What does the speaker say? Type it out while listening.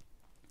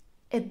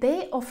A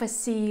day of a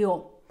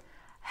CEO.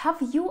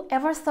 Have you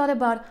ever thought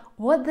about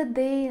what the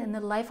day in the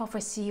life of a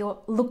CEO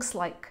looks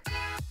like?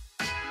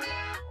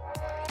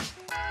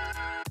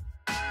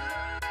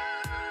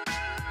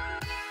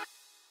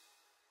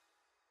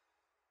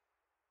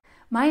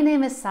 My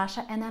name is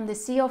Sasha and I'm the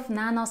CEO of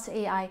Nanos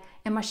AI,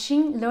 a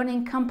machine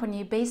learning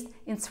company based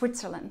in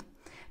Switzerland.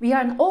 We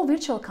are an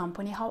all-virtual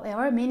company,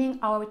 however, meaning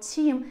our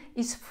team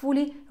is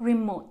fully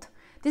remote.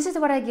 This is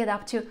what I get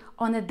up to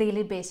on a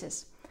daily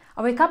basis.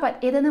 I wake up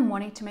at 8 in the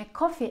morning to make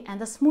coffee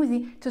and a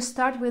smoothie to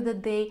start with the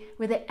day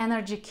with an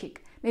energy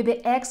kick.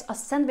 Maybe eggs or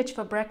sandwich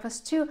for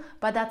breakfast too,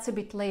 but that's a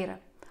bit later.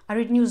 I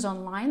read news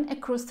online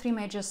across 3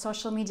 major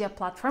social media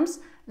platforms,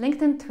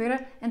 LinkedIn,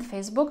 Twitter and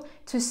Facebook,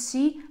 to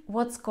see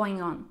what's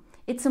going on.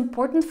 It's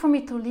important for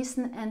me to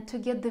listen and to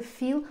get the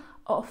feel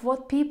of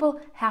what people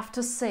have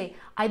to say.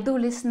 I do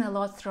listen a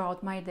lot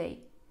throughout my day.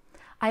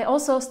 I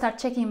also start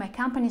checking my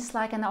company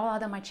Slack and all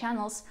other my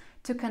channels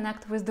to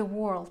connect with the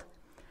world.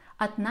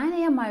 At 9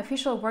 a.m. my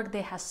official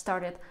workday has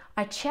started.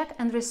 I check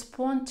and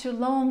respond to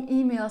long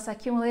emails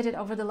accumulated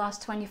over the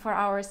last 24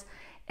 hours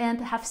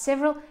and have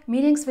several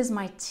meetings with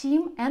my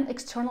team and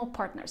external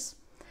partners.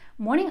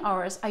 Morning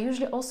hours are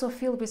usually also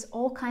filled with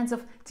all kinds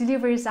of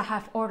deliveries I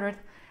have ordered.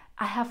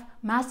 I have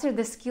mastered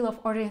the skill of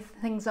ordering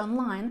things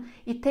online.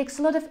 It takes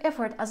a lot of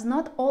effort as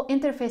not all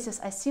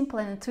interfaces are simple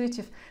and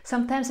intuitive.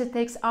 Sometimes it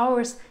takes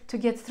hours to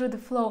get through the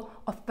flow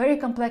of very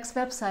complex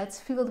websites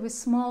filled with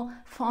small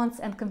fonts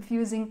and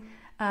confusing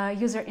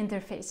user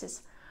interfaces.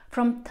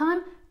 From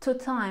time to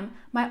time,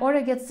 my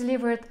order gets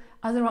delivered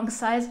at the wrong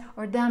size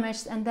or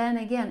damaged, and then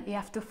again you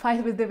have to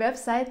fight with the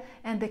website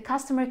and the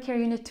customer care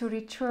unit to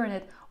return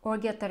it or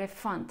get a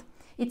refund.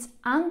 It's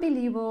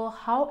unbelievable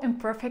how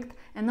imperfect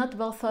and not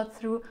well thought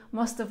through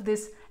most of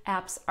these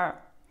apps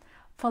are.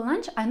 For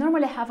lunch, I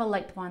normally have a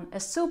light one,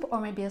 a soup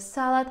or maybe a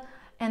salad,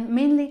 and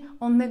mainly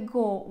on the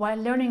go while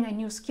learning a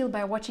new skill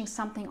by watching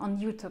something on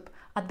YouTube.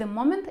 At the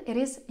moment, it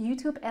is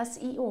YouTube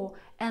SEO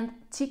and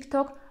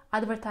TikTok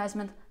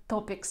advertisement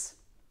topics.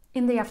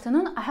 In the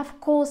afternoon, I have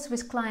calls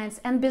with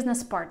clients and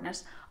business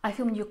partners. I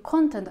film new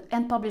content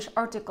and publish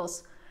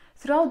articles.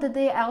 Throughout the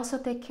day, I also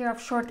take care of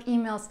short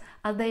emails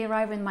as they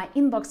arrive in my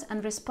inbox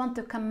and respond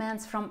to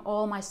comments from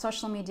all my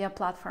social media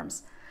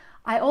platforms.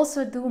 I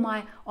also do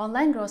my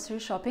online grocery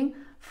shopping,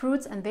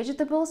 fruits and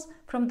vegetables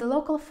from the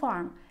local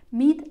farm,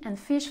 meat and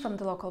fish from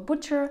the local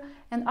butcher,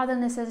 and other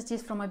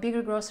necessities from a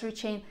bigger grocery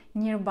chain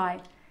nearby.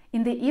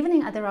 In the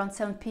evening at around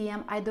 7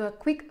 p.m. I do a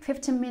quick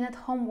 15-minute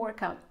home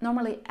workout,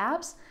 normally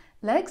abs,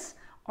 legs,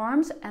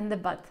 arms and the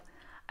butt.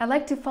 I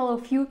like to follow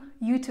a few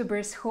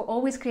YouTubers who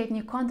always create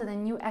new content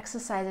and new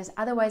exercises,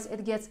 otherwise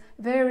it gets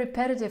very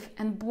repetitive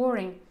and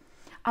boring.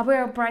 I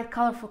wear bright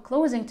colorful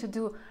clothing to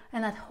do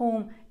an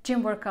at-home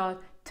gym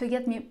workout to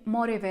get me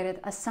motivated,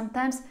 as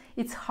sometimes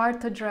it's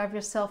hard to drive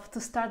yourself to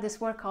start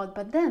this workout,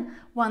 but then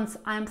once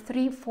I'm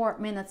 3-4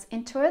 minutes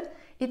into it,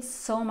 it's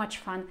so much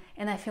fun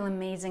and I feel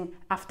amazing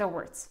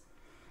afterwards.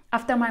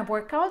 After my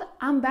workout,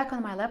 I'm back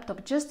on my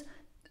laptop just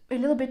a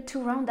little bit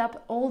to round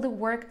up all the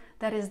work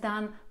that is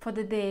done for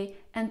the day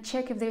and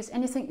check if there's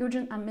anything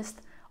urgent I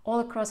missed all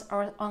across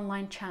our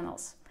online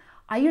channels.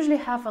 I usually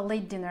have a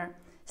late dinner.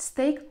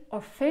 Steak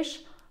or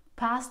fish,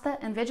 pasta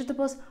and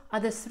vegetables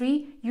are the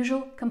 3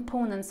 usual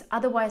components,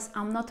 otherwise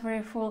I'm not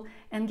very full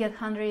and get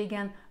hungry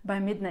again by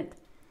midnight.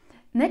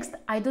 Next,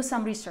 I do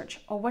some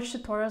research or watch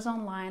tutorials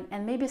online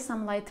and maybe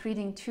some light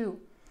reading too.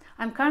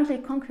 I'm currently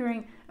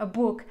conquering a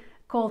book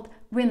called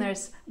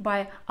Winners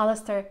by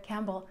Alastair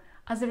Campbell.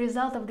 As a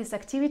result of these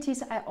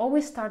activities, I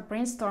always start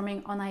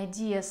brainstorming on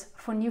ideas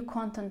for new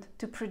content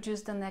to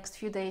produce the next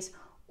few days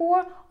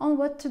or on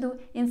what to do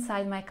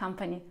inside my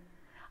company.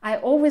 I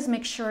always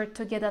make sure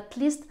to get at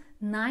least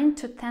 9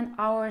 to 10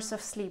 hours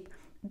of sleep.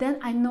 Then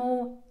I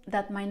know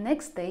that my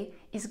next day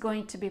is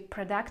going to be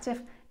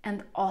productive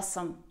and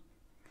awesome.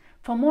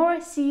 For more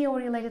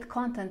CEO-related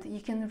content,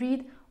 you can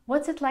read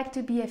What's It Like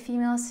to Be a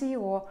Female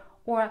CEO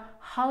or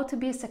How to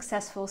Be a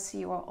Successful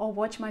CEO, or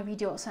watch my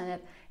videos on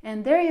it.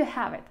 And there you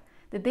have it,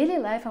 the daily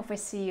life of a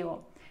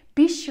CEO.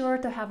 Be sure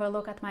to have a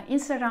look at my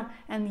Instagram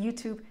and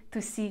YouTube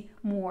to see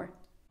more.